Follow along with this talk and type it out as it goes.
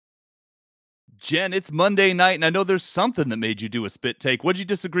Jen, it's Monday night, and I know there's something that made you do a spit take. What'd you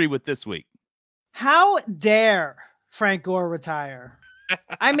disagree with this week? How dare Frank Gore retire?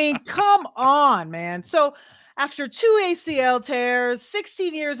 I mean, come on, man. So after 2 ACL tears,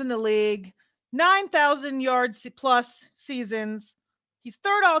 16 years in the league, 9,000 yards plus seasons, he's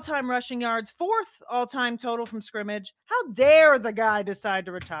third all-time rushing yards, fourth all-time total from scrimmage. How dare the guy decide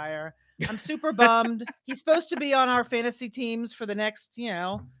to retire? I'm super bummed. He's supposed to be on our fantasy teams for the next,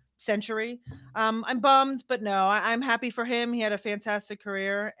 century. I'm bummed, but no, I'm happy for him. He had a fantastic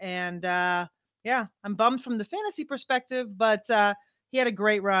career, and yeah, I'm bummed from the fantasy perspective, but he had a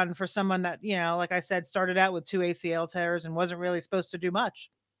great run for someone that, like I said, started out with 2 ACL tears and wasn't really supposed to do much.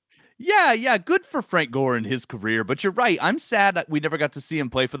 Yeah, good for Frank Gore and his career, but you're right. I'm sad that we never got to see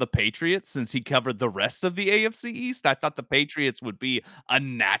him play for the Patriots since he covered the rest of the AFC East. I thought the Patriots would be a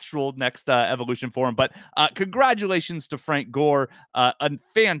natural next evolution for him, but congratulations to Frank Gore. A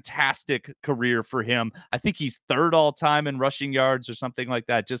fantastic career for him. I think he's third all time in rushing yards or something like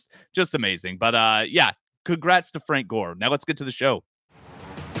that. Just amazing. But yeah, congrats to Frank Gore. Now let's get to the show.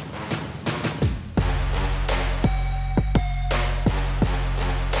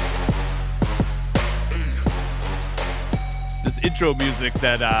 This intro music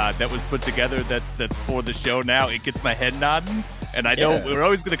that was put together that's for the show now, it gets my head nodding, and I know we're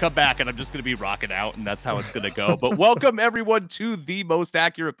always going to come back and I'm just going to be rocking out, and that's how it's going to go. But welcome everyone to the Most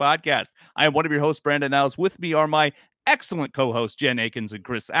Accurate Podcast. I am one of your hosts, Brandon Niles. With me are my excellent co-hosts, Jen Akins and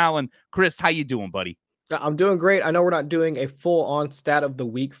Chris Allen. Chris, how you doing, buddy? I'm doing great. I know we're not doing a full-on stat of the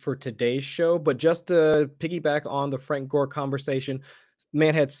week for today's show, but just to piggyback on the Frank Gore conversation,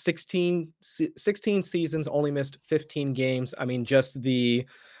 man had 16 seasons, only missed 15 games. I mean, just the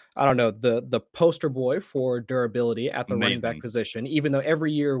poster boy for durability at the running back position, even though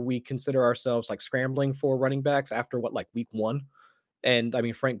every year we consider ourselves like scrambling for running backs after week 1. And I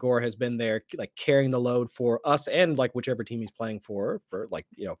mean, Frank Gore has been there like carrying the load for us and like whichever team he's playing for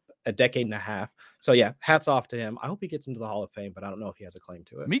a decade and a half. So yeah, hats off to him. I hope he gets into the Hall of Fame, but I don't know if he has a claim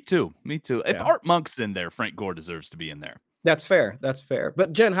to it. Me too. If Art Monk's in there, Frank Gore deserves to be in there. That's fair.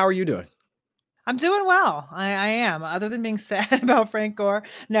 But Jen, how are you doing? I'm doing well. I am, other than being sad about Frank Gore.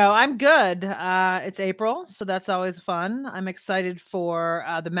 No, I'm good. It's April, so that's always fun. I'm excited for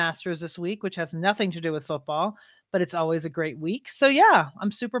the Masters this week, which has nothing to do with football, but it's always a great week. So yeah,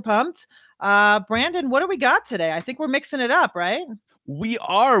 I'm super pumped. Brandon, what do we got today? I think we're mixing it up, right? We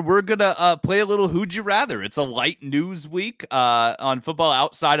are. We're going to play a little Who'd You Rather. It's a light news week on football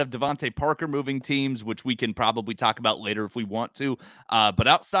outside of Devontae Parker moving teams, which we can probably talk about later if we want to. But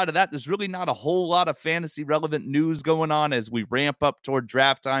outside of that, there's really not a whole lot of fantasy relevant news going on as we ramp up toward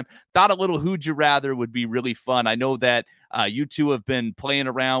draft time. Thought a little Who'd You Rather would be really fun. I know that you two have been playing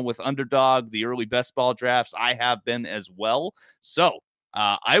around with Underdog, the early best ball drafts. I have been as well. So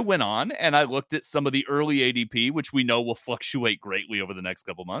I went on and I looked at some of the early ADP, which we know will fluctuate greatly over the next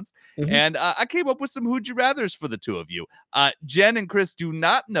couple months. Mm-hmm. And I came up with some Who'd You Rathers for the two of you. Jen and Chris do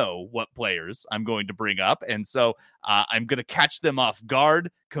not know what players I'm going to bring up. And so I'm going to catch them off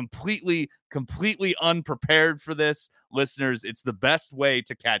guard, completely unprepared for this. Listeners, it's the best way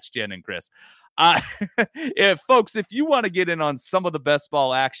to catch Jen and Chris. If you want to get in on some of the best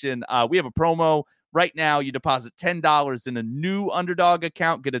ball action, we have a promo. Right now, you deposit $10 in a new Underdog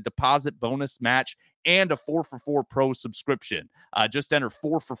account, get a deposit bonus match, and a 4for4 Pro subscription. Just enter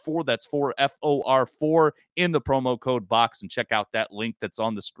 4for4, that's 4FOR4, in the promo code box and check out that link that's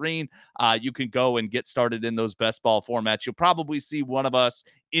on the screen. You can go and get started in those best ball formats. You'll probably see one of us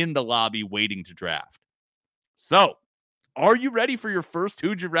in the lobby waiting to draft. So, are you ready for your first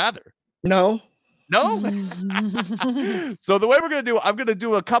Who'd You Rather? No. So the way we're going to do, I'm going to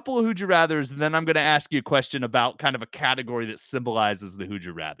do a couple of Who'd You Rathers, and then I'm going to ask you a question about kind of a category that symbolizes the Who'd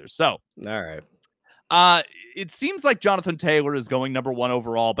You Rather. So, all right. It seems like Jonathan Taylor is going number 1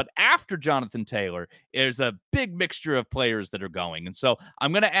 overall, but after Jonathan Taylor, there's a big mixture of players that are going. And so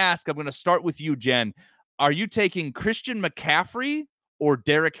I'm going to start with you, Jen. Are you taking Christian McCaffrey or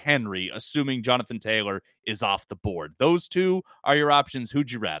Derrick Henry, assuming Jonathan Taylor is off the board? Those two are your options. Who'd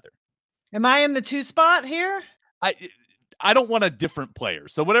you rather? Am I in the 2 spot here? I don't want a different player.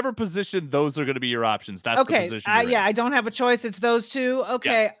 So whatever position, those are going to be your options. That's okay. The position. Yeah, I don't have a choice. It's those two.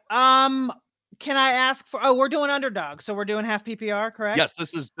 Okay. Yes. Can I ask for? Oh, we're doing Underdog, so we're doing half PPR, correct? Yes.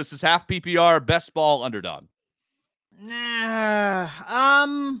 This is half PPR, best ball Underdog. I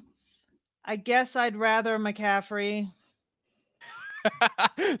guess I'd rather McCaffrey.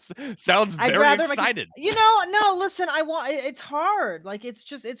 Sounds very excited. No, listen, it's hard. Like,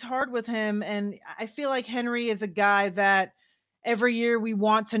 it's hard with him. And I feel like Henry is a guy that every year we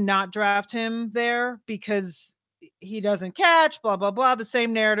want to not draft him there because he doesn't catch, blah, blah, blah, the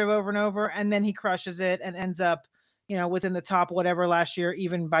same narrative over and over. And then he crushes it and ends up, within the top whatever last year,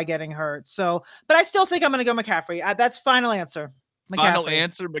 even by getting hurt. So, but I still think I'm going to go McCaffrey. That's final answer. McCaffrey. Final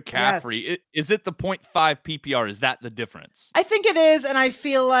answer, McCaffrey. Yes. Is it the 0.5 PPR? Is that the difference? I think it is. And I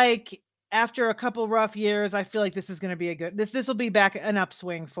feel like after a couple rough years, I feel like this is going to be this will be back an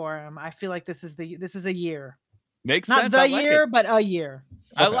upswing for him. I feel like this is a year. Makes Not sense. the year, but a year.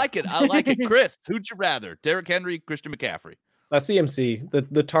 I like it. I like it. Chris, who'd you rather? Derrick Henry, Christian McCaffrey? CMC,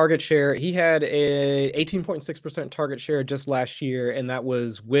 the target share, he had a 18.6% target share just last year, and that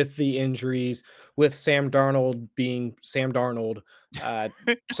was with the injuries, with Sam Darnold being Sam Darnold.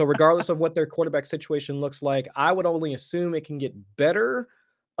 So regardless of what their quarterback situation looks like, I would only assume it can get better,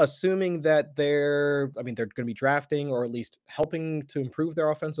 assuming that they're going to be drafting or at least helping to improve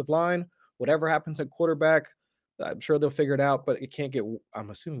their offensive line. Whatever happens at quarterback, I'm sure they'll figure it out, but I'm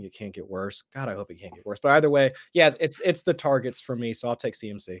assuming it can't get worse. God, I hope it can't get worse. But either way, yeah, it's the targets for me, so I'll take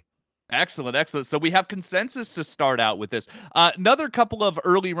CMC. Excellent. So we have consensus to start out with this. Another couple of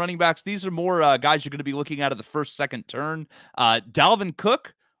early running backs. These are more guys you're going to be looking at the first, second turn. Dalvin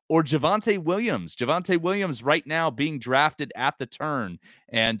Cook or Javonte Williams. Javonte Williams right now being drafted at the turn,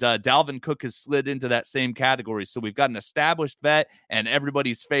 and Dalvin Cook has slid into that same category. So we've got an established vet and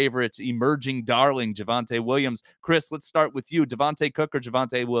everybody's favorite emerging darling, Javonte Williams. Chris, let's start with you. Davante Cook or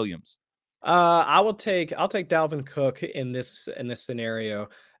Javonte Williams? I'll take Dalvin Cook in this scenario.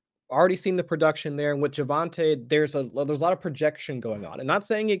 Already seen the production there, and with Javonte, there's a lot of projection going on, and not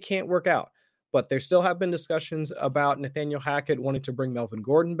saying it can't work out, but there still have been discussions about Nathaniel Hackett wanting to bring Melvin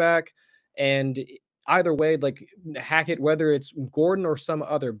Gordon back. And either way, like Hackett, whether it's Gordon or some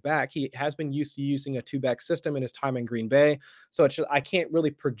other back, he has been used to using a 2-back system in his time in Green Bay. So I can't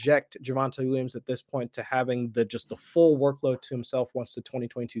really project Javonte Williams at this point to having the full workload to himself once the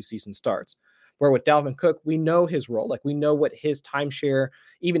 2022 season starts. Where with Dalvin Cook, we know his role. Like we know what his timeshare,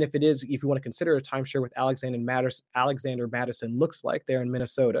 even if you want to consider a timeshare with Alexander Mattison looks like there in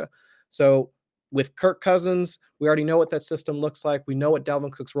Minnesota. So with Kirk Cousins, we already know what that system looks like. We know what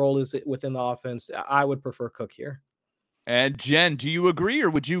Dalvin Cook's role is within the offense. I would prefer Cook here. And Jen, do you agree, or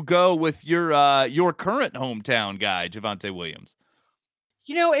would you go with your current hometown guy, Javonte Williams?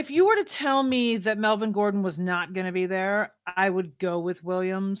 If you were to tell me that Melvin Gordon was not going to be there, I would go with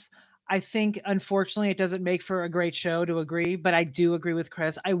Williams. I think, unfortunately, it doesn't make for a great show to agree, but I do agree with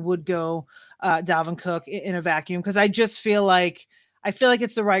Chris. I would go Dalvin Cook in a vacuum because I just feel like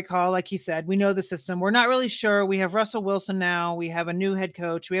it's the right call. Like he said, we know the system. We're not really sure. We have Russell Wilson now. We have a new head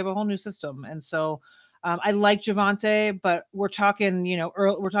coach. We have a whole new system. And so I like Javonte, but we're talking,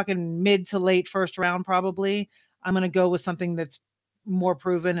 we're talking mid to late first round probably. I'm going to go with something that's more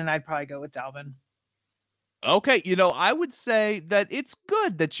proven, and I'd probably go with Dalvin. Okay, I would say that it's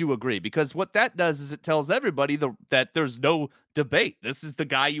good that you agree, because what that does is it tells everybody that there's no debate. This is the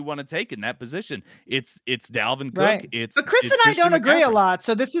guy you want to take in that position. It's Dalvin Cook. Right. But Chris and I don't agree a lot,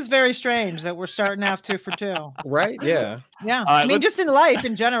 so this is very strange that we're starting off 2 for 2. Right? Yeah. Yeah. I mean, just in life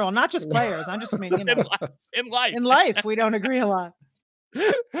in general, not just players. I just mean, in life, we don't agree a lot.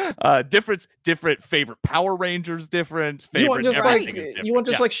 Different favorite Power Rangers, different favorite. You want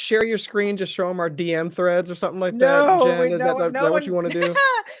just share your screen, just show them our DM threads or something like that. Jen, is that what you want to do?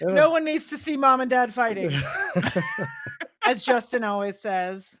 No one needs to see mom and dad fighting, as Justin always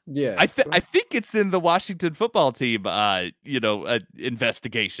says. Yeah, I think it's in the Washington football team,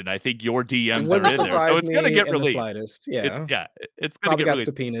 investigation. I think your DMs are in there, so it's going to get released. Yeah, it's going to get released.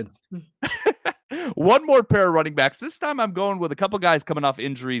 Subpoenaed. One more pair of running backs. This time I'm going with a couple guys coming off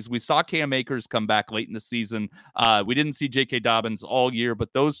injuries. We saw Cam Akers come back late in the season. We didn't see J.K. Dobbins all year,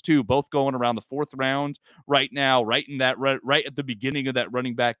 but those two both going around the 4th round right now, right at the beginning of that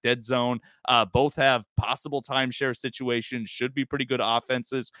running back dead zone. Both have possible timeshare situations, should be pretty good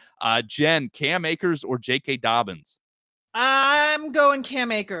offenses. Jen, Cam Akers or J.K. Dobbins? I'm going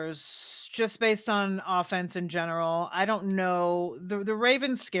Cam Akers, just based on offense in general. I don't know. The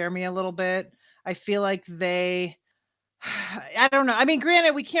Ravens scare me a little bit. I feel like I don't know. I mean,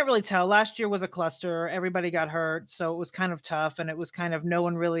 granted, we can't really tell. Last year was a cluster. Everybody got hurt. So it was kind of tough, and it was kind of no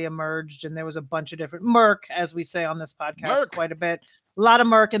one really emerged. And there was a bunch of different Merc, as we say on this podcast, quite a bit. A lot of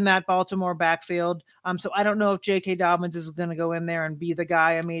Merc in that Baltimore backfield. So I don't know if J.K. Dobbins is going to go in there and be the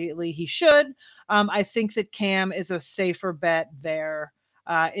guy immediately. He should. I think that Cam is a safer bet there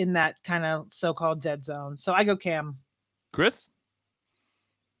in that kind of so-called dead zone. So I go Cam. Chris?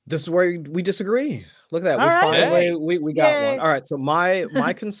 This is where we disagree. Look at that. We got one. All right. So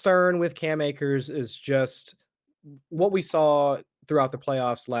my concern with Cam Akers is just what we saw throughout the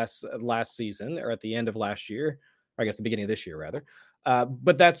playoffs last season, or at the end of last year, or I guess the beginning of this year, rather.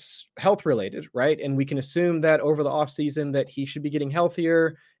 But that's health related, right? And we can assume that over the offseason that he should be getting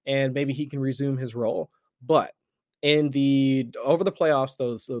healthier and maybe he can resume his role. But over the playoffs,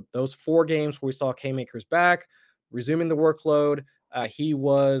 those 4 games where we saw Cam Akers back, resuming the workload, he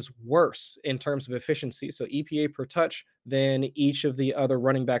was worse in terms of efficiency. So EPA per touch than each of the other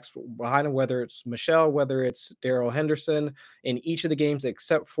running backs behind him, whether it's Michelle, whether it's Darrell Henderson, in each of the games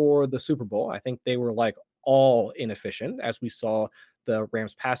except for the Super Bowl. I think they were like all inefficient, as we saw the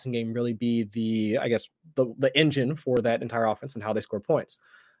Rams passing game really be the engine for that entire offense and how they score points.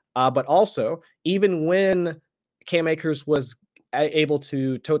 But also, even when Cam Akers was able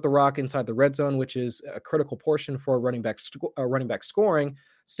to tote the rock inside the red zone, which is a critical portion for running back scoring,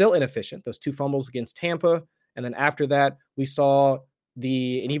 still inefficient. Those 2 fumbles against Tampa, and then after that, we saw and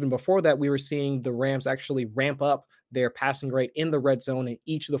even before that, we were seeing the Rams actually ramp up their passing rate in the red zone in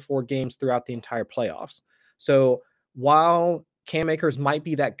each of the 4 games throughout the entire playoffs. So while Cam Akers might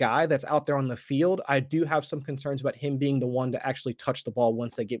be that guy that's out there on the field, I do have some concerns about him being the one to actually touch the ball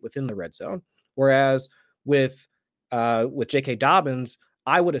once they get within the red zone. Whereas with J.K. Dobbins,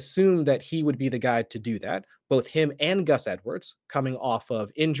 I would assume that he would be the guy to do that. Both him and Gus Edwards coming off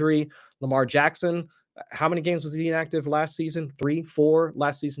of injury. Lamar Jackson, how many games was he inactive last season? 3, 4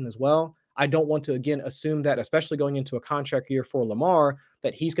 last season as well. I don't want to, again, assume that, especially going into a contract year for Lamar,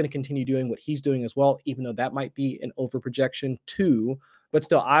 that he's going to continue doing what he's doing as well, even though that might be an overprojection too. But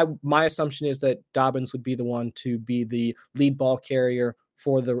still, my assumption is that Dobbins would be the one to be the lead ball carrier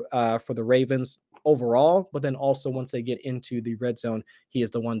for the Ravens overall. But then also once they get into the red zone, he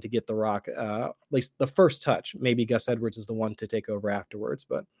is the one to get the rock, at least the first touch. Maybe Gus Edwards is the one to take over afterwards.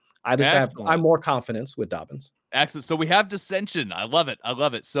 But I'm more confidence with Dobbins. Excellent. So we have dissension. I love it. I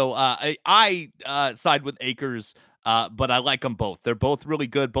love it. So I side with Akers, but I like them both. They're both really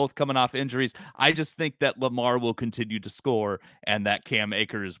good, both coming off injuries. I just think that Lamar will continue to score and that Cam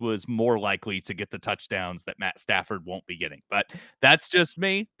Akers was more likely to get the touchdowns that Matt Stafford won't be getting. But that's just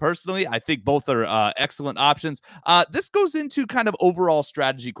me personally. I think both are excellent options. This goes into kind of overall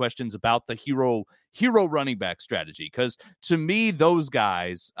strategy questions about the hero running back strategy. Because to me, those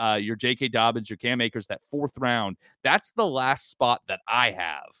guys, your J.K. Dobbins, your Cam Akers, that 4th round, that's the last spot that I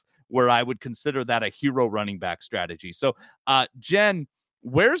have where I would consider that a hero running back strategy. So, Jen,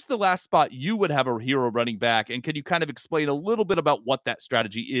 where's the last spot you would have a hero running back? And can you kind of explain a little bit about what that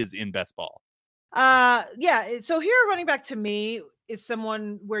strategy is in best ball? Yeah. So hero running back to me is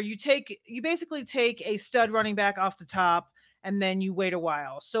someone where you basically take a stud running back off the top and then you wait a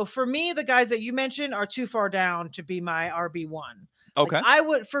while. So for me, the guys that you mentioned are too far down to be my RB1. Okay.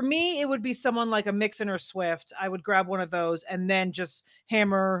 For me, it would be someone like a Mixon or Swift. I would grab one of those and then just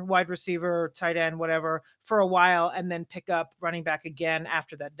hammer wide receiver, tight end, whatever for a while, and then pick up running back again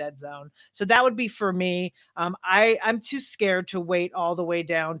after that dead zone. So that would be for me. I'm too scared to wait all the way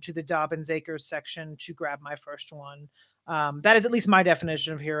down to the Dobbins Akers section to grab my first one. That is at least my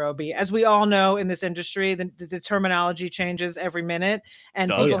definition of hero B. As we all know in this industry, the terminology changes every minute,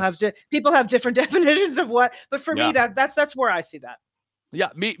 and people have different definitions of what. But for me, that's where I see that. Yeah,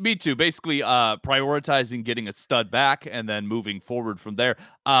 me too. Basically, prioritizing getting a stud back and then moving forward from there.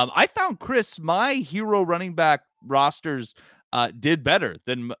 I found, Chris, my hero running back rosters did better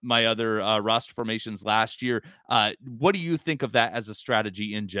than my other roster formations last year. What do you think of that as a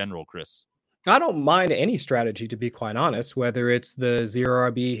strategy in general, Chris? I don't mind any strategy, to be quite honest, whether it's the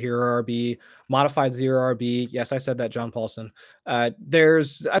 0 RB, hero RB, modified 0 RB. Yes, I said that, John Paulson. There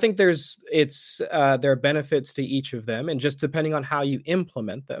are benefits to each of them. And just depending on how you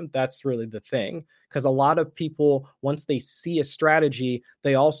implement them, that's really the thing. Because a lot of people, once they see a strategy,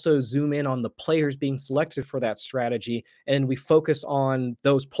 they also zoom in on the players being selected for that strategy. And we focus on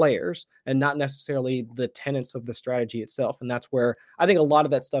those players and not necessarily the tenets of the strategy itself. And that's where I think a lot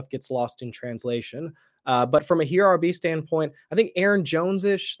of that stuff gets lost in translation. But from a hero RB standpoint, I think Aaron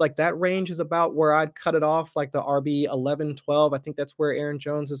Jones-ish, like that range is about where I'd cut it off, like the RB 11, 12. I think that's where Aaron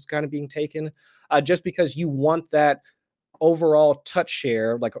Jones is kind of being taken, just because you want that overall touch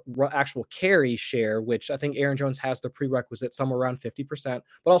share, like actual carry share, which I think Aaron Jones has the prerequisite somewhere around 50%,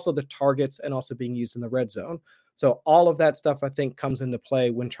 but also the targets and also being used in the red zone. So all of that stuff, I think, comes into play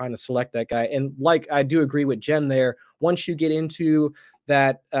when trying to select that guy. And like, I do agree with Jen there. Once you get into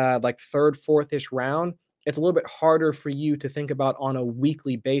that like 3rd, 4th-ish round, it's a little bit harder for you to think about on a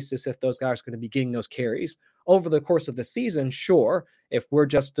weekly basis if those guys are going to be getting those carries. Over the course of the season, sure, if we're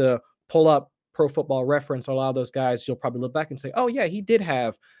just to pull up Pro Football Reference, a lot of those guys, you'll probably look back and say, oh yeah, he did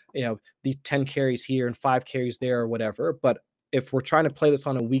have, these 10 carries here and 5 carries there or whatever. But if we're trying to play this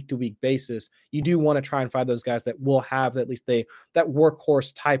on a week-to-week basis, you do want to try and find those guys that will have at least that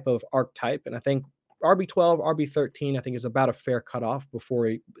workhorse type of archetype. And I think RB12, RB13, I think is about a fair cutoff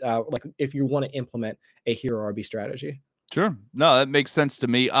before like if you want to implement a hero RB strategy. Sure. No, that makes sense to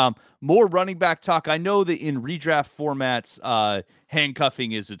me. More running back talk. I know that in redraft formats,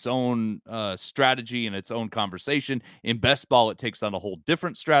 handcuffing is its own strategy and its own conversation. In best ball, it takes on a whole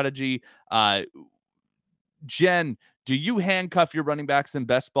different strategy. Jen, do you handcuff your running backs in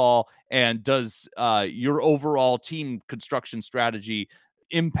best ball? And does your overall team construction strategy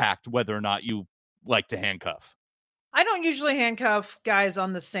impact whether or not you like to handcuff? I don't usually handcuff guys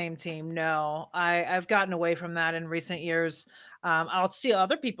on the same team. No, I've gotten away from that in recent years. I'll steal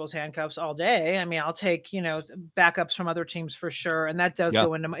other people's handcuffs all day. I mean, I'll take, backups from other teams for sure. And that does Yeah.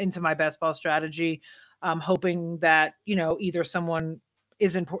 go into my best ball strategy. Hoping that, either someone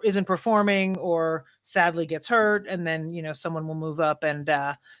isn't performing or sadly gets hurt. And then, someone will move up and,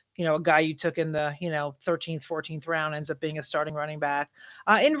 a guy you took in the, 13th, 14th round ends up being a starting running back.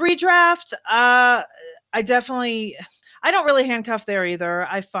 In redraft, I don't really handcuff there either.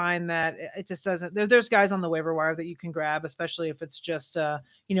 I find that it just doesn't, there's guys on the waiver wire that you can grab, especially if it's just a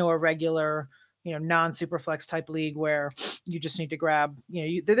regular, non-super flex type league where you just need to grab,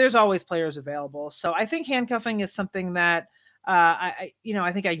 there's always players available. So I think handcuffing is something that I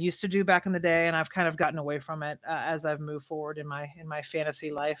think I used to do back in the day, and I've kind of gotten away from it as I've moved forward in my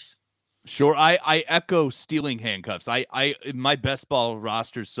fantasy life. Sure. I echo stealing handcuffs. I in my best ball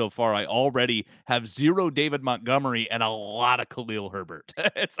rosters so far, I already have 0 David Montgomery and a lot of Khalil Herbert.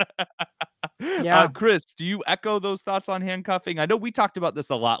 It's Yeah. Chris, do you echo those thoughts on handcuffing? I know we talked about this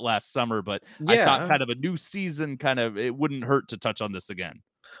a lot last summer, but I thought Yeah. kind of a new season, it wouldn't hurt to touch on this again.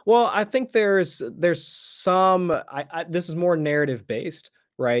 Well, I think there's some this is more narrative based,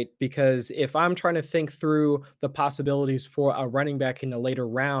 right? Because if I'm trying to think through the possibilities for a running back in the later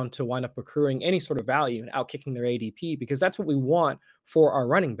round to wind up accruing any sort of value and outkicking their ADP, because that's what we want for our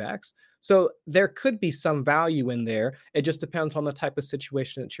running backs. So there could be some value in there. It just depends on the type of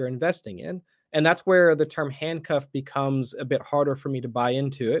situation that you're investing in. And that's where the term handcuff becomes a bit harder for me to buy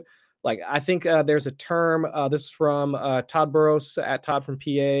into it. Like, I think there's a term, this is from Todd Burrows at Todd from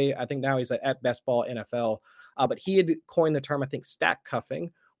PA. I think now he's at Best Ball NFL. But he had coined the term, I think, stack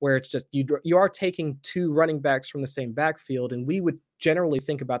cuffing, where it's just you are taking 2 running backs from the same backfield. And we would generally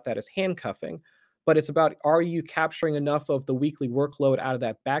think about that as handcuffing. But it's about, are you capturing enough of the weekly workload out of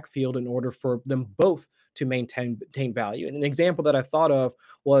that backfield in order for them both to maintain value? And an example that I thought of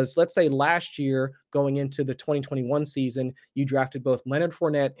was, let's say last year going into the 2021 season, you drafted both Leonard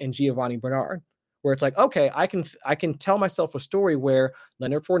Fournette and Giovanni Bernard, where it's like, okay, I can tell myself a story where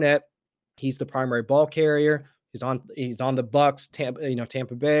Leonard Fournette, he's the primary ball carrier. He's on the Bucks,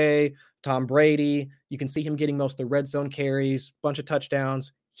 Tampa Bay, Tom Brady. You can see him getting most of the red zone carries, bunch of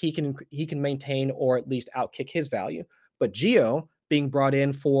touchdowns. He can maintain or at least outkick his value. But Gio being brought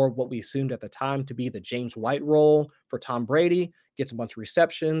in for what we assumed at the time to be the James White role for Tom Brady, gets a bunch of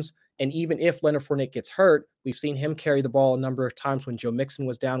receptions. And even if Leonard Fournette gets hurt, we've seen him carry the ball a number of times when Joe Mixon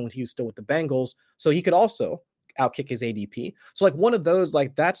was down, when he was still with the Bengals. So he could also outkick his ADP. So like one of those,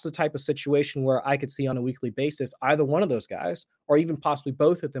 like that's the type of situation where I could see on a weekly basis, either one of those guys, or even possibly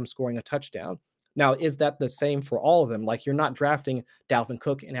both of them scoring a touchdown. Now, is that the same for all of them? Like, you're not drafting Dalvin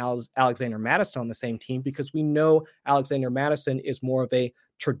Cook and Alexander Mattison on the same team, because we know Alexander Mattison is more of a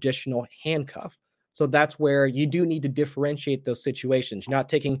traditional handcuff. So that's where you do need to differentiate those situations. You're not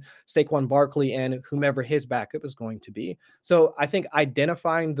taking Saquon Barkley and whomever his backup is going to be. So I think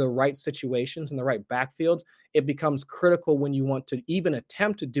identifying the right situations and the right backfields, it becomes critical when you want to even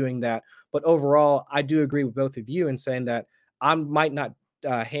attempt doing that. But overall, I do agree with both of you in saying that I might not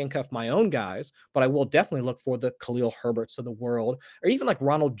handcuff my own guys, but I will definitely look for the Khalil Herberts of the world, or even like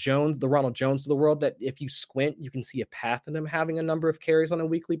Ronald Jones of the world, that if you squint, you can see a path in them having a number of carries on a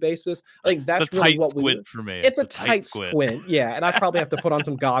weekly basis. I think that's really what we squint for me. It's a tight squint. Yeah. And I probably have to put on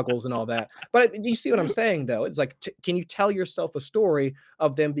some goggles and all that. But you see what I'm saying, though? It's like, can you tell yourself a story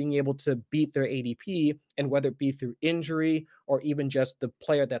of them being able to beat their ADP, and whether it be through injury or even just the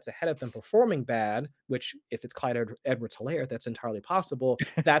player that's ahead of them performing bad, which if it's Clyde Edwards-Helaire, that's entirely possible.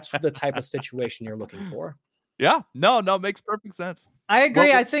 That's the type of situation you're looking for. Yeah, no, makes perfect sense. I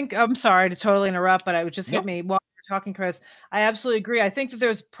agree. I think, I'm sorry to totally interrupt, but it would just hit me while you're talking, Chris. I absolutely agree. I think that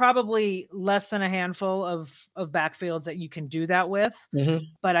there's probably less than a handful of backfields that you can do that with. Mm-hmm.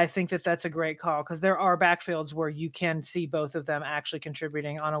 But I think that that's a great call, because there are backfields where you can see both of them actually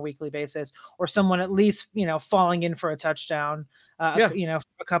contributing on a weekly basis, or someone at least, falling in for a touchdown, for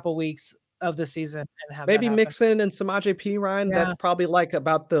a couple weeks of the season, and have maybe Mixon and Samaje Perine. Yeah. That's probably like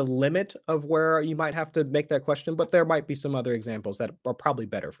about the limit of where you might have to make that question, but there might be some other examples that are probably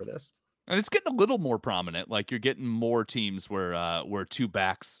better for this. And it's getting a little more prominent. Like you're getting more teams where two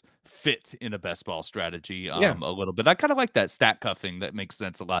backs fit in a best ball strategy Yeah. a little bit. I kind of like that stat cuffing. That makes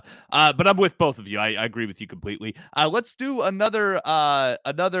sense a lot. But I'm with both of you. I agree with you completely. Let's do another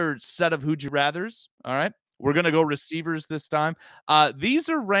set of who'd you rather's. All right. We're gonna go receivers this time. These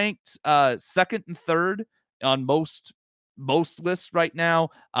are ranked second and third on most lists right now.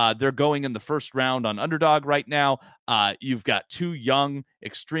 They're going in the first round on Underdog right now. You've got two young,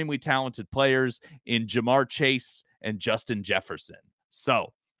 extremely talented players in Jamar Chase and Justin Jefferson.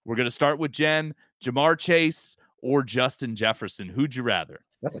 So we're going to start with Jen, Jamar Chase or Justin Jefferson. Who'd you rather?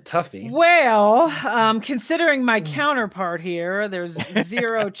 That's a toughie. Well, considering my counterpart here, there's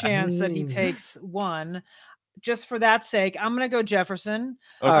zero chance that he takes one. Just for that sake, I'm going to go Jefferson.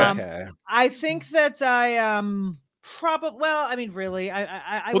 Okay. I think that I probably, well, I mean, really,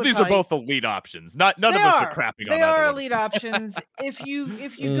 I Well, would these probably, are both elite options. None of they us are are. crapping They on either are one. elite options. If you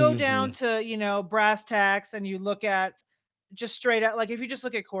go down to, brass tacks and you look at just straight up, like if you just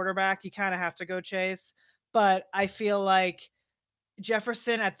look at quarterback, you kind of have to go Chase. But I feel like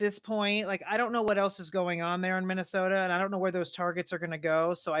Jefferson at this point, like I don't know what else is going on there in Minnesota, and I don't know where those targets are going to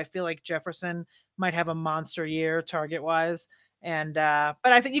go. So I feel like Jefferson might have a monster year target wise. And but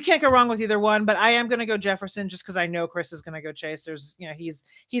I think you can't go wrong with either one. But I am going to go Jefferson just because I know Chris is going to go Chase. There's,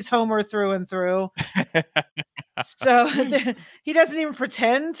 he's Homer through and through. So he doesn't even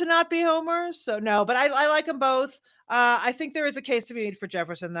pretend to not be Homer. So no, but I like them both. I think there is a case to be made for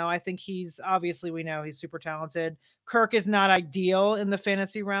Jefferson, though. I think he's obviously, we know he's super talented. Kirk is not ideal in the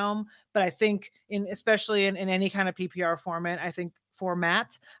fantasy realm, but I think especially in any kind of PPR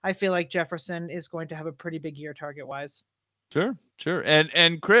format, I feel like Jefferson is going to have a pretty big year target wise. Sure.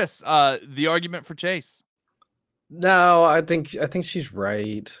 And Chris, the argument for Chase. No, I think she's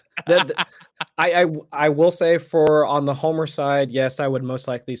right. I will say for on the Homer side, yes, I would most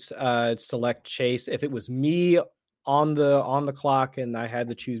likely select Chase. If it was me on the clock and I had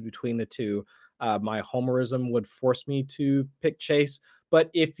to choose between the two, my Homerism would force me to pick Chase. But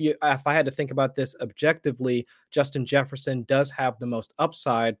if I had to think about this objectively, Justin Jefferson does have the most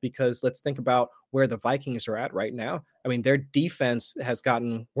upside because let's think about where the Vikings are at right now. I mean, their defense has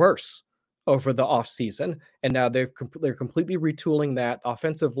gotten worse over the offseason, and now they're completely retooling that. The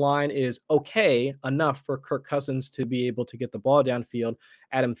offensive line is okay enough for Kirk Cousins to be able to get the ball downfield.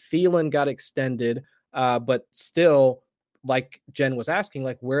 Adam Thielen got extended, but still, like Jen was asking,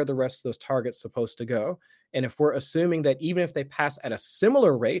 like where are the rest of those targets supposed to go? And if we're assuming that even if they pass at a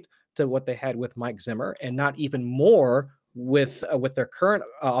similar rate to what they had with Mike Zimmer and not even more with their current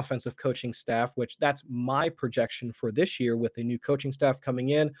offensive coaching staff, which that's my projection for this year with the new coaching staff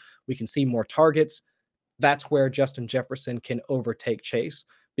coming in, we can see more targets. That's where Justin Jefferson can overtake Chase,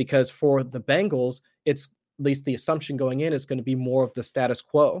 because for the Bengals, it's at least the assumption going in is going to be more of the status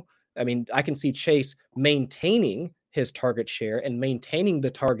quo. I mean, I can see Chase maintaining his target share and maintaining the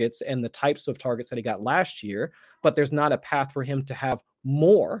targets and the types of targets that he got last year, but there's not a path for him to have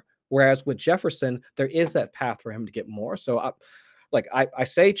more. Whereas with Jefferson, there is that path for him to get more. So I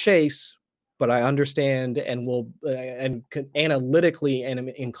say Chase, but I understand and will analytically and am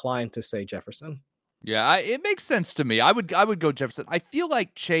inclined to say Jefferson. Yeah, it makes sense to me. I would go Jefferson. I feel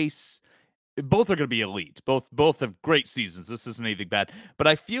like Chase, both are going to be elite. Both have great seasons. This isn't anything bad, but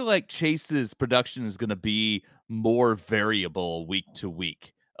I feel like Chase's production is going to be more variable week to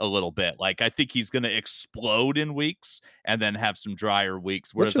week a little bit. Like I think he's going to explode in weeks and then have some drier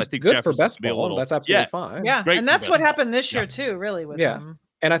weeks. Whereas Which is I think good for Jefferson's best be a ball. little, That's absolutely fine. Yeah, great and for that's what best ball. happened this year Yeah. too, really, with Yeah. him.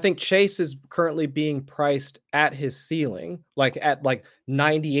 And I think Chase is currently being priced at his ceiling, like at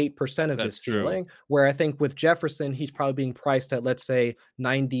 98% of That's his true. ceiling, where I think with Jefferson, he's probably being priced at, let's say,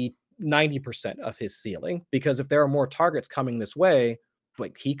 90% of his ceiling, because if there are more targets coming this way,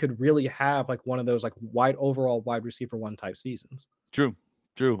 like he could really have like one of those like overall wide receiver one type seasons. True.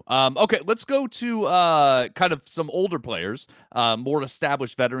 Okay, let's go to kind of some older players, more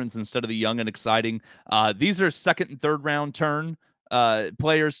established veterans instead of the young and exciting. These are second and third round turn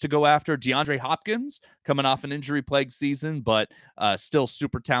players to go after. DeAndre Hopkins, coming off an injury-plagued season, but still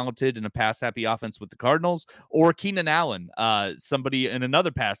super talented in a pass-happy offense with the Cardinals. Or Keenan Allen, somebody in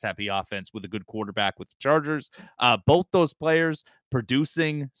another pass-happy offense with a good quarterback with the Chargers. Both those players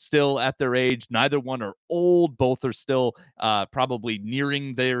producing still at their age. Neither one are old. Both are still probably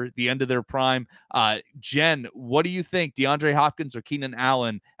nearing the end of their prime. Jen, what do you think? DeAndre Hopkins or Keenan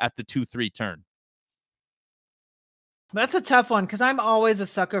Allen at the 2-3 turn? That's a tough one because I'm always a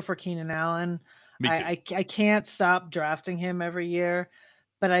sucker for Keenan Allen. Me too. I can't stop drafting him every year,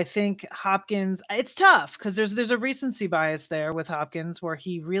 but I think Hopkins, it's tough because there's a recency bias there with Hopkins where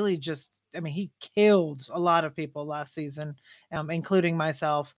he really just, I mean, he killed a lot of people last season, including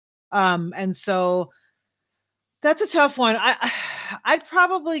myself. And so that's a tough one. I'd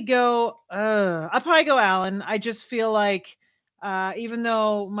probably go Allen. I just feel like even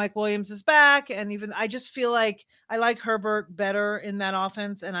though Mike Williams is back, and even I just feel like I like Herbert better in that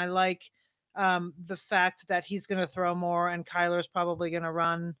offense, and I like the fact that he's going to throw more and Kyler's probably going to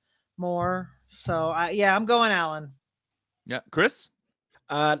run more. So I'm going Allen. Yeah, Chris.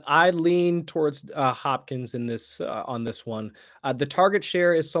 I lean towards Hopkins in this on this one. The target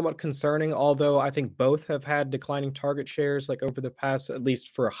share is somewhat concerning, although I think both have had declining target shares like over the past, at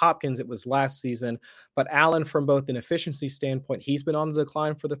least for Hopkins, it was last season. But Allen, from both an efficiency standpoint, he's been on the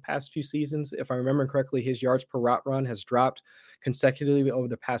decline for the past few seasons. If I remember correctly, his yards per route run has dropped consecutively over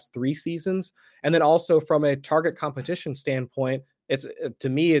the past 3 seasons. And then also from a target competition standpoint, it's to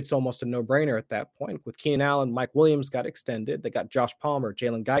me, it's almost a no-brainer at that point. With Keenan Allen, Mike Williams got extended. They got Josh Palmer,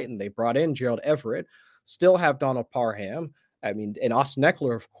 Jalen Guyton. They brought in Gerald Everett. Still have Donald Parham. I mean, and Austin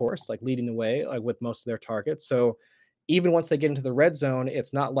Eckler, of course, like leading the way like with most of their targets. So even once they get into the red zone,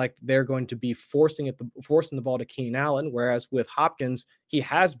 it's not like they're going to be forcing the ball to Keenan Allen. Whereas with Hopkins, he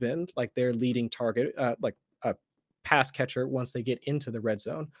has been like their leading target, like a pass catcher once they get into the red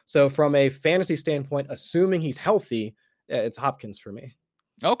zone. So from a fantasy standpoint, assuming he's healthy, it's Hopkins for me.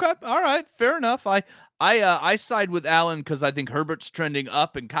 Okay, all right, fair enough. I side with Allen because I think Herbert's trending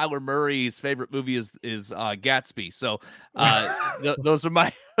up, and Kyler Murray's favorite movie is Gatsby. So those are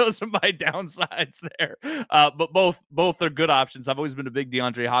my downsides there. But both are good options. I've always been a big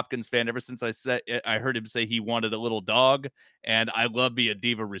DeAndre Hopkins fan ever since I heard him say he wanted a little dog, and I love being a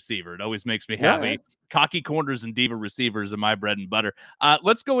diva receiver. It always makes me happy. Yeah. Cocky corners and diva receivers are my bread and butter.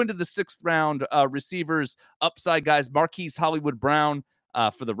 Let's go into the 6th round receivers. Upside guys: Marquise Hollywood Brown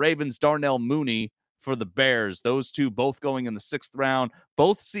for the Ravens, Darnell Mooney for the Bears. Those two both going in the 6th round.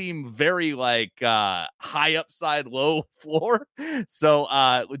 Both seem very like high upside, low floor. So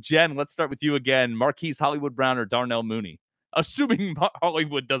Jen, let's start with you again. Marquise Hollywood Brown or Darnell Mooney? Assuming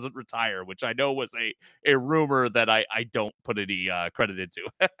Hollywood doesn't retire, which I know was a rumor that I don't put any credit into.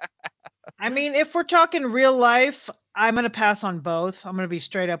 I mean, if we're talking real life, I'm going to pass on both. I'm going to be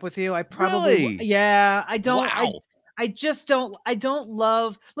straight up with you. I probably, Really? yeah, I don't, Wow. I just don't, I don't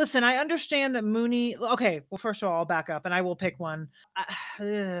love, listen, I understand that Mooney, okay, well, first of all, I'll back up and I will pick one.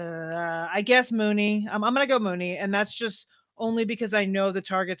 I guess Mooney, I'm going to go Mooney, and that's just only because I know the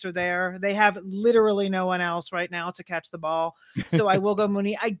targets are there. They have literally no one else right now to catch the ball. So I will go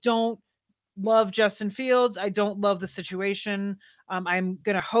Mooney. I don't love Justin Fields. I don't love the situation. I'm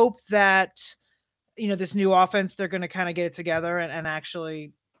going to hope that, this new offense, they're going to kind of get it together and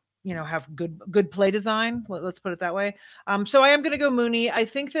actually, have good play design. Let's put it that way. So I am going to go Mooney. I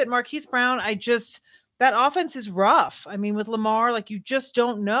think that Marquise Brown, that offense is rough. I mean, with Lamar, like, you just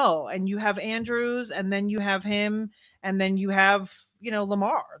don't know. And you have Andrews, and then you have him, and then you have,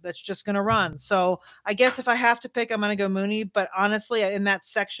 Lamar that's just going to run. So I guess if I have to pick, I'm going to go Mooney. But honestly, in that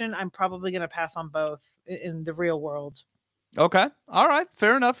section, I'm probably going to pass on both in the real world. Okay. All right.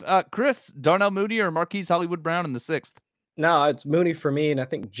 Fair enough. Chris, Darnell Mooney or Marquise Hollywood Brown in the 6th? No, it's Mooney for me, and I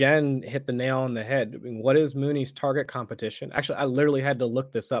think Jen hit the nail on the head. I mean, what is Mooney's target competition? Actually, I literally had to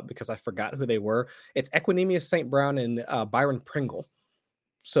look this up because I forgot who they were. It's Equinemius St. Brown and Byron Pringle.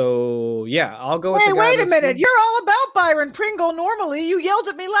 So yeah, I'll go with the guy. Wait a minute. You're all about Byron Pringle. Normally, you yelled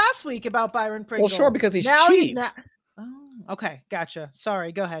at me last week about Byron Pringle. Well, sure, because he's cheap. Okay, gotcha.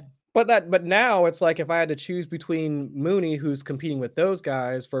 Sorry, go ahead. But now it's like if I had to choose between Mooney, who's competing with those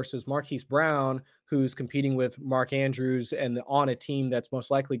guys, versus Marquise Brown, who's competing with Mark Andrews and on a team that's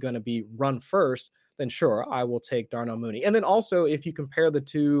most likely going to be run first, then sure, I will take Darnell Mooney. And then also, if you compare the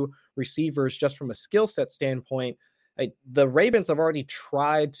two receivers just from a skill set standpoint, the Ravens have already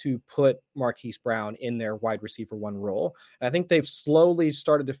tried to put Marquise Brown in their wide receiver 1 role. And I think they've slowly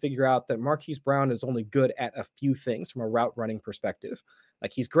started to figure out that Marquise Brown is only good at a few things from a route running perspective.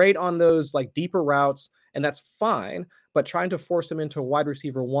 Like, he's great on those like deeper routes, and that's fine, but trying to force him into a wide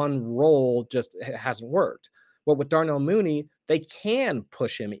receiver 1 role just hasn't worked. Well, with Darnell Mooney, they can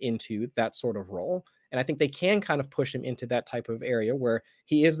push him into that sort of role. And I think they can kind of push him into that type of area where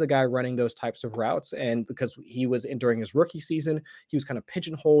he is the guy running those types of routes. And because he was during his rookie season, he was kind of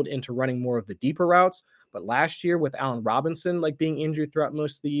pigeonholed into running more of the deeper routes. But last year with Allen Robinson, like being injured throughout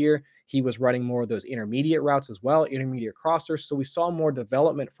most of the year, he was running more of those intermediate routes as well, intermediate crossers. So we saw more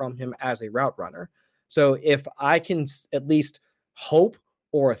development from him as a route runner. So if I can at least hope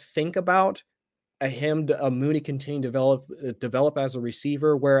or think about a Mooney continue to develop as a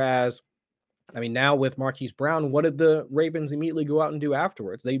receiver, whereas I mean, now with Marquise Brown, what did the Ravens immediately go out and do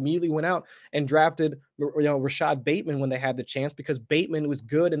afterwards? They immediately went out and drafted, Rashad Bateman when they had the chance, because Bateman was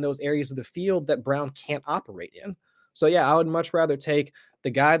good in those areas of the field that Brown can't operate in. So yeah, I would much rather take the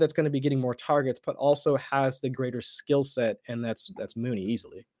guy that's going to be getting more targets, but also has the greater skill set, and that's Mooney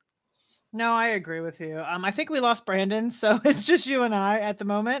easily. No, I agree with you. I think we lost Brandon, so it's just you and I at the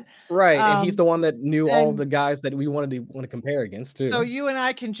moment. Right, and he's the one that knew all and the guys that we want to compare against too. So you and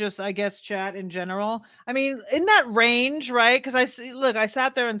I can just, I guess, chat in general. I mean, in that range, right? Because I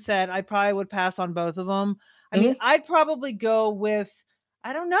sat there and said I probably would pass on both of them. I mean, I'd probably go with,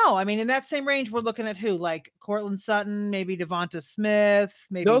 I don't know. I mean, in that same range, we're looking at who? Like Cortland Sutton, maybe Devonta Smith,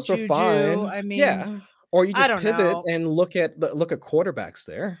 maybe Those are Juju. fine. I mean, Yeah. Or you I just don't pivot know. and look at quarterbacks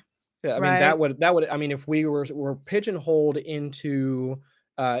there. Yeah, I mean Right. that would I mean if we're pigeonholed into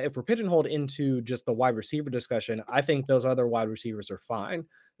if we're pigeonholed into just the wide receiver discussion, I think those other wide receivers are fine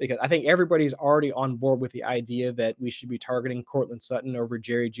because I think everybody's already on board with the idea that we should be targeting Cortland Sutton over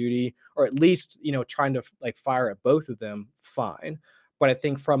Jerry Jeudy, or at least, trying to like fire at both of them. Fine. But I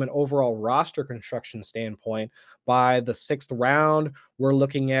think from an overall roster construction standpoint, by the 6th round, we're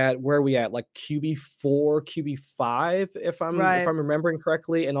looking at where are we at, like QB4, QB5, if I'm Right. remembering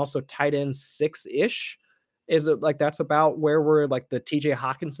correctly, and also tight end 6-ish. Is it like that's about where we're like the TJ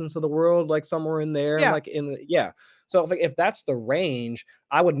Hawkinsons of the world, like somewhere in there, Yeah. like in the, yeah. So if that's the range,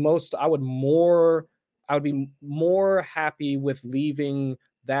 I would be more happy with leaving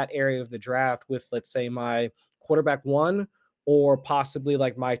that area of the draft with, let's say, my quarterback 1, or possibly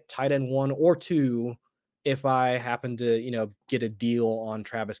like my tight end 1 or 2 if I happen to, get a deal on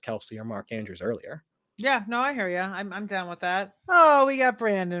Travis Kelce or Mark Andrews earlier. Yeah. No, I hear you. I'm down with that. Oh, we got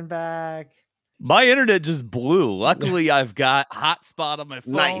Brandon back. My internet just blew. Luckily, I've got hotspot on my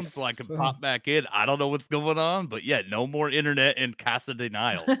phone so I Nice. can pop back in. I don't know what's going on, but yeah, no more internet in Casa de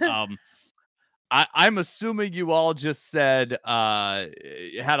Niles. I'm assuming you all just said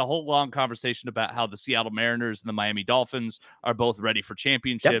had a whole long conversation about how the Seattle Mariners and the Miami Dolphins are both ready for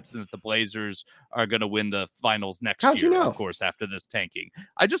championships, and that the Blazers are going to win the finals next How'd you year. know? Of course, after this tanking,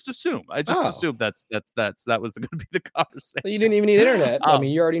 I just assumed. Oh. that was going to be the conversation. You didn't even need internet. I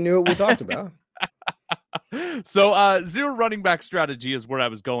mean, you already knew what we talked about. So zero running back strategy is where I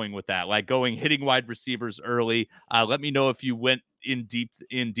was going with that, like hitting wide receivers early. Let me know if you went in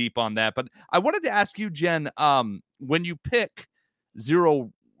deep on that. But I wanted to ask you, Jen, when you pick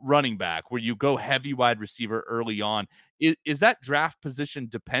zero running back, where you go heavy wide receiver early on, is that draft position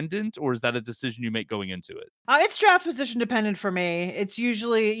dependent, or is that a decision you make going into it? It's draft position dependent for me. It's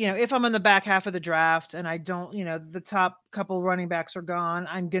usually, if I'm in the back half of the draft and I don't, the top couple running backs are gone,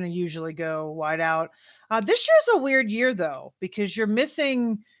 I'm going to usually go wide out. This year's a weird year though, because you're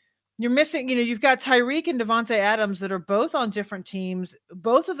missing, you've got Tyreek and Devontae Adams that are both on different teams.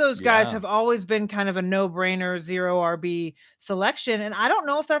 Both of those guys have always been kind of a no-brainer zero RB selection. And I don't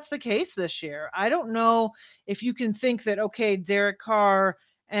know if that's the case this year. I don't know if you can think that, okay, Derek Carr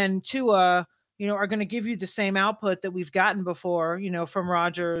and Tua, are going to give you the same output that we've gotten before, from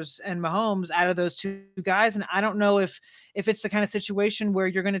Rodgers and Mahomes out of those two guys. And I don't know if it's the kind of situation where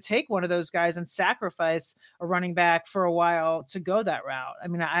you're going to take one of those guys and sacrifice a running back for a while to go that route. I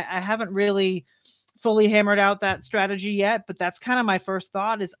mean, I haven't really fully hammered out that strategy yet, but that's kind of my first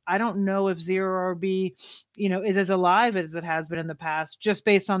thought is I don't know if zero RB, is as alive as it has been in the past, just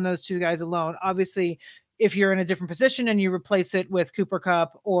based on those two guys alone. Obviously, if you're in a different position and you replace it with Cooper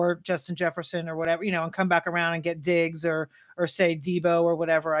Kupp or Justin Jefferson or whatever, and come back around and get Diggs or say Debo or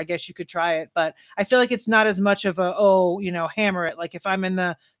whatever, I guess you could try it. But I feel like it's not as much of hammer it. Like if I'm in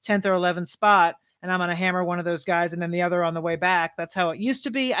the 10th or 11th spot and I'm going to hammer one of those guys and then the other on the way back, that's how it used to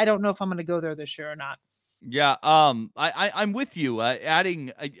be. I don't know if I'm going to go there this year or not. Yeah, I'm with you.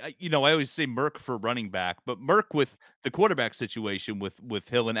 Adding, I always say Merck for running back, but Merck with the quarterback situation with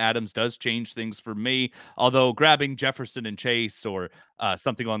Hill and Adams does change things for me. Although grabbing Jefferson and Chase or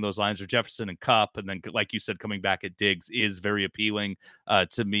something along those lines, or Jefferson and Cup, and then like you said, coming back at Diggs is very appealing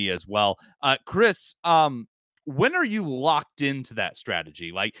to me as well. Chris, when are you locked into that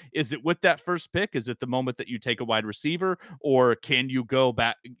strategy? Like, is it with that first pick? Is it the moment that you take a wide receiver, or can you go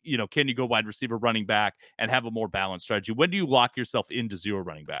back? Can you go wide receiver, running back, and have a more balanced strategy? When do you lock yourself into zero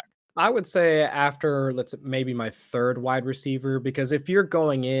running back? I would say after maybe my third wide receiver, because if you're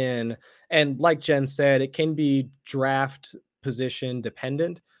going in, and like Jen said, it can be draft position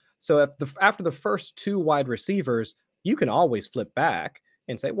dependent. So after the first 2 wide receivers, you can always flip back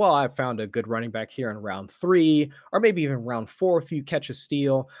and say, well, I found a good running back here in round 3, or maybe even round 4 if you catch a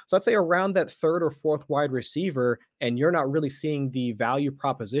steal. So I'd say around that third or fourth wide receiver, and you're not really seeing the value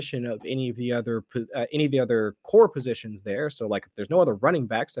proposition of any of the other core positions there. So like if there's no other running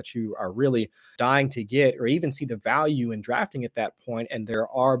backs that you are really dying to get, or even see the value in drafting at that point, and there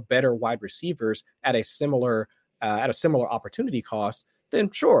are better wide receivers at a similar opportunity cost, then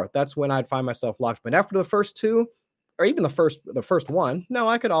sure, that's when I'd find myself locked. But after the first 2, or even the first one, no,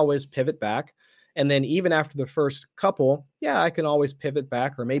 I could always pivot back. And then even after the first couple, yeah, I can always pivot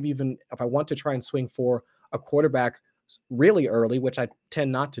back, or maybe even if I want to try and swing for a quarterback really early, which I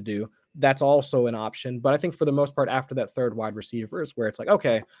tend not to do, that's also an option. But I think for the most part, after that third wide receiver is where it's like,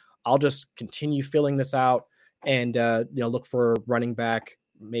 okay, I'll just continue filling this out and look for running back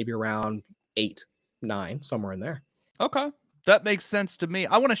maybe around 8, 9, somewhere in there. Okay. That makes sense to me.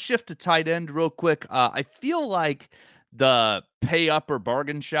 I want to shift to tight end real quick. I feel like the pay up or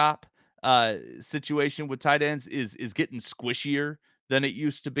bargain shop situation with tight ends is getting squishier than it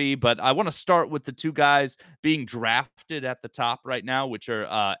used to be. But I want to start with the two guys being drafted at the top right now, which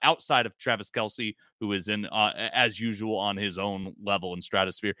are outside of Travis Kelce, who is in as usual on his own level and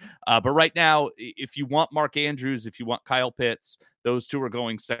stratosphere. But right now, if you want Mark Andrews, if you want Kyle Pitts, those two are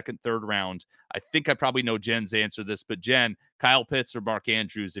going second, third round. I think I probably know Jen's answer to this, but Jen, Kyle Pitts or Mark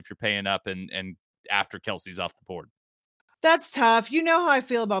Andrews if you're paying up and after Kelsey's off the board. That's tough. You know how I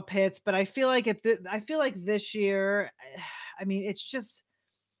feel about Pitts, but I feel like I feel like this year, I mean,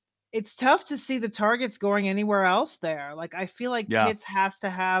 it's tough to see the targets going anywhere else there. Like I feel like Yeah. Pitts has to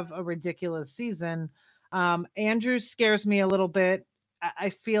have a ridiculous season. Andrews scares me a little bit. I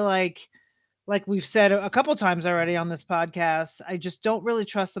feel like we've said a couple times already on this podcast, I just don't really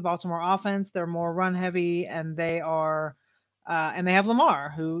trust the Baltimore offense. They're more run heavy, and they have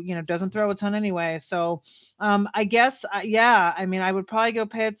Lamar, who doesn't throw a ton anyway. So I guess yeah. I mean, I would probably go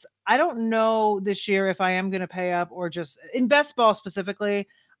Pitts. I don't know this year if I am going to pay up or just in best ball specifically.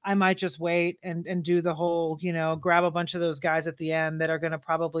 I might just wait and do the whole grab a bunch of those guys at the end that are going to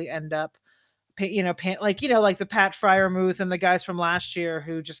probably end up like the Pat Fryermuth and the guys from last year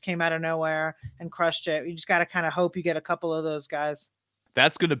who just came out of nowhere and crushed it. You just got to kind of hope you get a couple of those guys.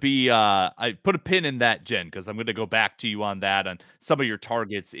 That's going to be, I put a pin in that, Jen, because I'm going to go back to you on that, on some of your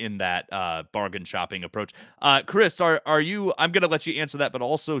targets in that bargain shopping approach. Chris, are you, I'm going to let you answer that, but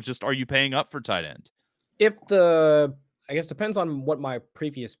also just, are you paying up for tight end? I guess depends on what my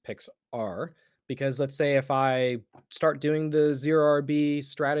previous picks are, because let's say if I start doing the 0 RB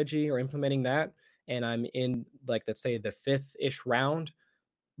strategy or implementing that, and I'm in, like, let's say the 5th-ish round,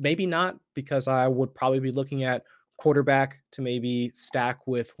 maybe not, because I would probably be looking at quarterback to maybe stack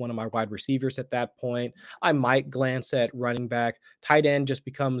with one of my wide receivers at that point. I might glance at running back. Tight end just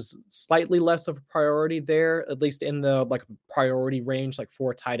becomes slightly less of a priority there, at least in the like priority range, like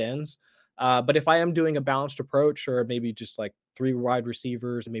for tight ends. But if I am doing a balanced approach, or maybe just like 3 wide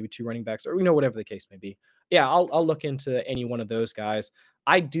receivers and maybe 2 running backs, or whatever the case may be, yeah, I'll look into any one of those guys.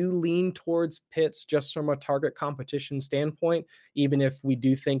 I do lean towards Pitts just from a target competition standpoint, even if we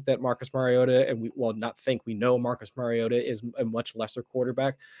do think that Marcus Mariota, and we know Marcus Mariota is a much lesser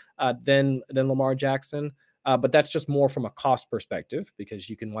quarterback than Lamar Jackson. But that's just more from a cost perspective, because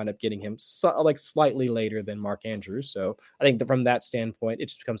you can wind up getting him slightly later than Mark Andrews. So I think that from that standpoint, it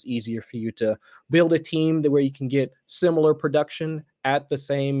just becomes easier for you to build a team where you can get similar production at the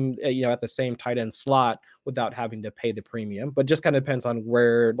same tight end slot without having to pay the premium. But just kind of depends on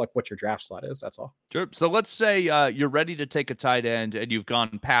what your draft slot is. That's all. Sure. So let's say you're ready to take a tight end and you've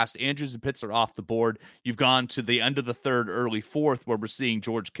gone past Andrews and Pitts are off the board. You've gone to the end of the third, early fourth, where we're seeing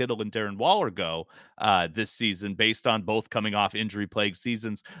George Kittle and Darren Waller go this season, based on both coming off injury-plagued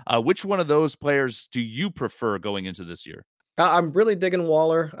seasons. Which one of those players do you prefer going into this year? I'm really digging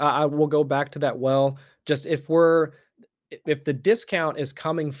Waller. I will go back to that. Just if the discount is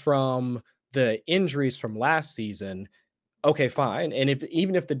coming from the injuries from last season, okay, fine. And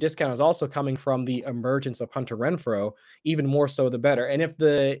even if the discount is also coming from the emergence of Hunter Renfrow, even more so the better. And if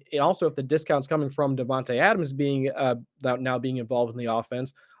the discount's coming from Devontae Adams being now being involved in the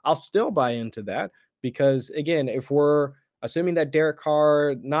offense, I'll still buy into that, because again, if we're assuming that Derek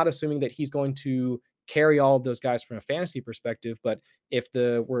Carr, not assuming that he's going to carry all of those guys from a fantasy perspective, but if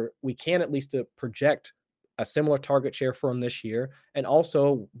we can at least project a similar target share for him this year. And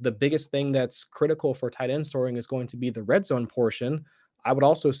also the biggest thing that's critical for tight end storing is going to be the red zone portion. I would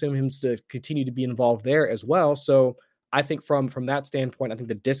also assume him to continue to be involved there as well. So I think from that standpoint, I think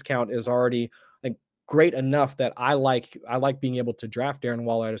the discount is already like great enough that I like being able to draft Darren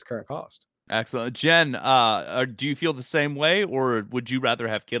Waller at his current cost. Excellent. Jen, do you feel the same way, or would you rather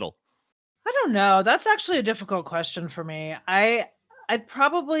have Kittle? I don't know. That's actually a difficult question for me. I'd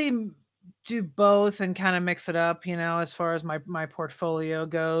probably do both and kind of mix it up, as far as my portfolio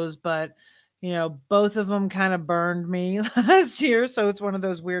goes. But both of them kind of burned me last year, so it's one of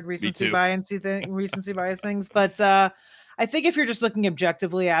those weird recency bias things. But I think if you're just looking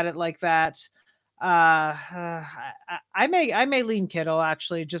objectively at it like that, I may lean Kittle,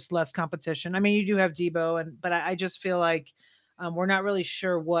 actually, just less competition. I mean, you do have Debo, but I just feel like we're not really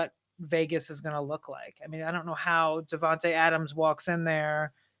sure what Vegas is going to look like. I mean, I don't know how Devontae Adams walks in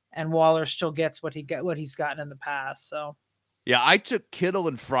there and Waller still gets what he's gotten in the past. So yeah, I took Kittle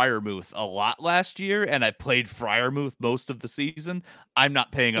and Freiermuth a lot last year, and I played Freiermuth most of the season. I'm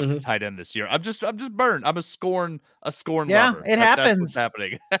not paying up for tight end this year. I'm just burned. I'm a scorn yeah, lover. it That's what's happens.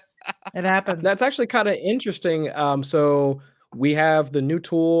 happening. It happens. That's actually kind of interesting. So we have the new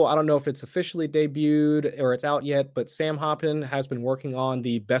tool. I don't know if it's officially debuted or it's out yet, but Sam Hoppin has been working on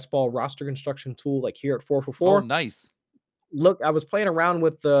the best ball roster construction tool, like here at 4 for 4. Oh, nice. Look, I was playing around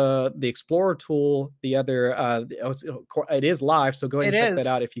with the Explorer tool the other. It is live, so go ahead and check that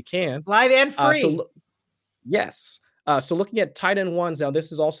out if you can. Live and free. Yes. So looking at tight end ones now,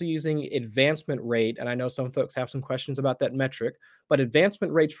 this is also using advancement rate, and I know some folks have some questions about that metric, but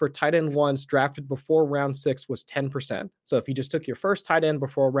advancement rates for tight end ones drafted before round 6 was 10%. So if you just took your first tight end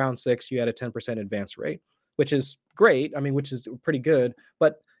before round 6, you had a 10% advance rate, which is great. I mean, which is pretty good.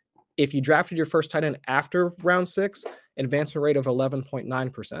 But if you drafted your first tight end after round 6, advancement rate of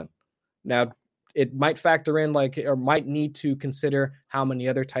 11.9%. Now, it might factor in or might need to consider how many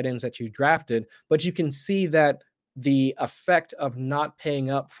other tight ends that you drafted, but you can see that the effect of not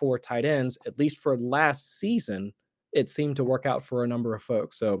paying up for tight ends, at least for last season, it seemed to work out for a number of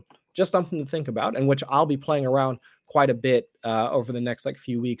folks. So just something to think about, and which I'll be playing around quite a bit over the next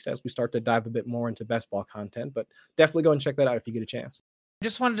few weeks as we start to dive a bit more into best ball content. But definitely go and check that out if you get a chance.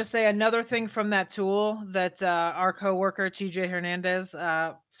 Just wanted to say another thing from that tool that our coworker TJ Hernandez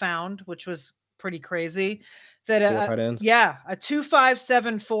found, which was pretty crazy. That 4 tight ends. Yeah, a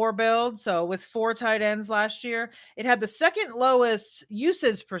 2-5-7-4 build. So with 4 tight ends last year, it had the second lowest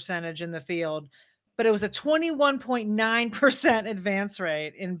usage percentage in the field, but it was a 21.9% advance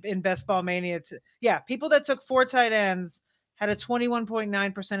rate in Best Ball Mania. Yeah, people that took 4 tight ends had a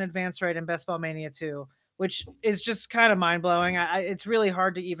 21.9% advance rate in Best Ball Mania 2, which is just kind of mind-blowing. It's really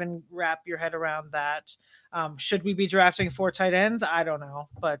hard to even wrap your head around that. Should we be drafting 4 tight ends? I don't know,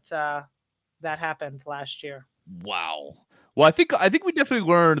 but that happened last year. Wow. Well, I think we definitely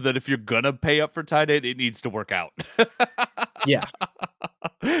learned that if you're gonna pay up for tight end, it needs to work out. Yeah.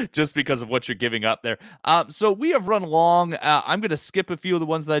 Just because of what you're giving up there. So we have run long. I'm going to skip a few of the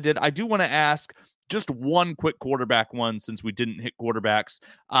ones that I did. I do want to ask just one quick quarterback one since we didn't hit quarterbacks.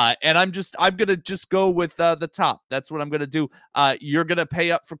 And I'm going to just go with the top. That's what I'm going to do. You're going to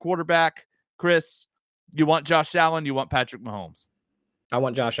pay up for quarterback, Chris. You want Josh Allen? You want Patrick Mahomes? I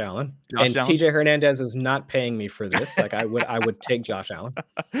want Josh Allen. TJ Hernandez is not paying me for this. I would take Josh Allen.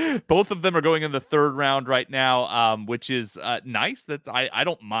 Both of them are going in the 3rd round right now, which is nice. I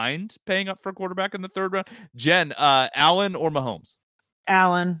don't mind paying up for a quarterback in the 3rd round. Jen, Allen or Mahomes?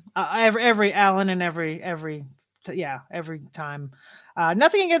 Allen. Every Allen and every time.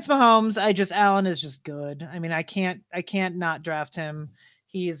 Nothing against Mahomes. Allen is just good. I mean, I can't not draft him.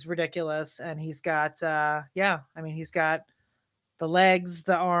 He's ridiculous, and he's got he's got the legs,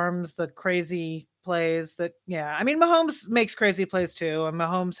 the arms, the crazy plays Mahomes makes crazy plays too. And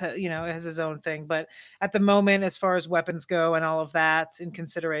Mahomes has his own thing, but at the moment, as far as weapons go and all of that in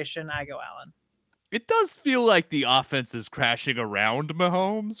consideration, I go Allen. It does feel like the offense is crashing around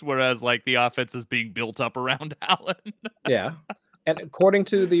Mahomes, whereas the offense is being built up around Allen. Yeah. And according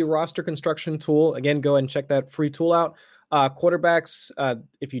to the roster construction tool, again, go and check that free tool out. Quarterbacks,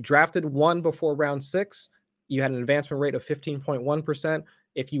 if you drafted 1 before round 6, you had an advancement rate of 15.1%.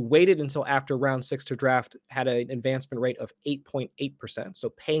 If you waited until after round 6 to draft, had an advancement rate of 8.8%.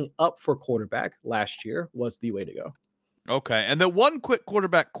 So paying up for quarterback last year was the way to go. Okay. And then one quick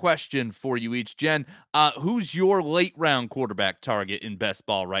quarterback question for you each. Jen, who's your late round quarterback target in best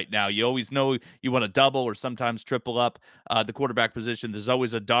ball right now? You always know you want to double or sometimes triple up the quarterback position. There's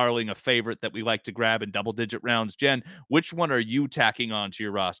always a darling, a favorite that we like to grab in double-digit rounds. Jen, which one are you tacking on to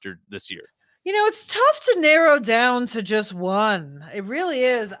your roster this year? It's tough to narrow down to just one. It really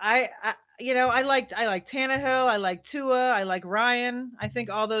is. I like Tannehill. I like Tua. I like Ryan. I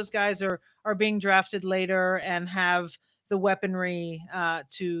think all those guys are being drafted later and have the weaponry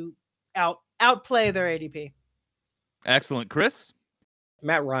to outplay their ADP. Excellent. Chris?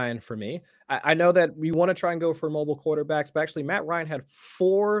 Matt Ryan for me. I know that we want to try and go for mobile quarterbacks, but actually Matt Ryan had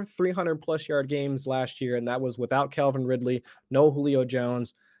 4 300-plus yard games last year, and that was without Calvin Ridley, no Julio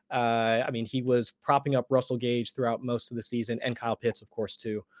Jones. He was propping up Russell Gage throughout most of the season, and Kyle Pitts, of course,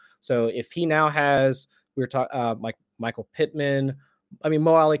 too. So if he now has, we were talking Michael Pittman,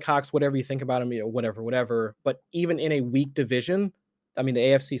 Mo Alley Cox, whatever you think about him, whatever. But even in a weak division, the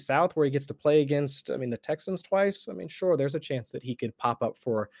AFC South, where he gets to play against, the Texans twice, sure, there's a chance that he could pop up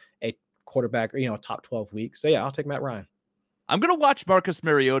for a quarterback, top 12 week. So yeah, I'll take Matt Ryan. I'm going to watch Marcus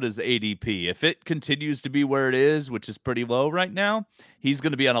Mariota's ADP. If it continues to be where it is, which is pretty low right now, he's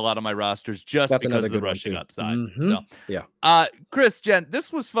going to be on a lot of my rosters just That's because another of the good one, rushing too. upside. Mhm. So, Yeah. Chris, Jen,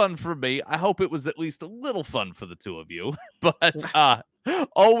 this was fun for me. I hope it was at least a little fun for the two of you. But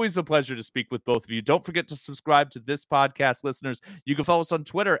always a pleasure to speak with both of you. Don't forget to subscribe to this podcast, listeners. You can follow us on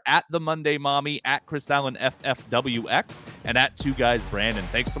Twitter at The Monday Mommy, at Chris Allen FFWX, and at 2 Guys Brandon.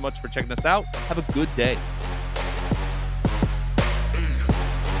 Thanks so much for checking us out. Have a good day.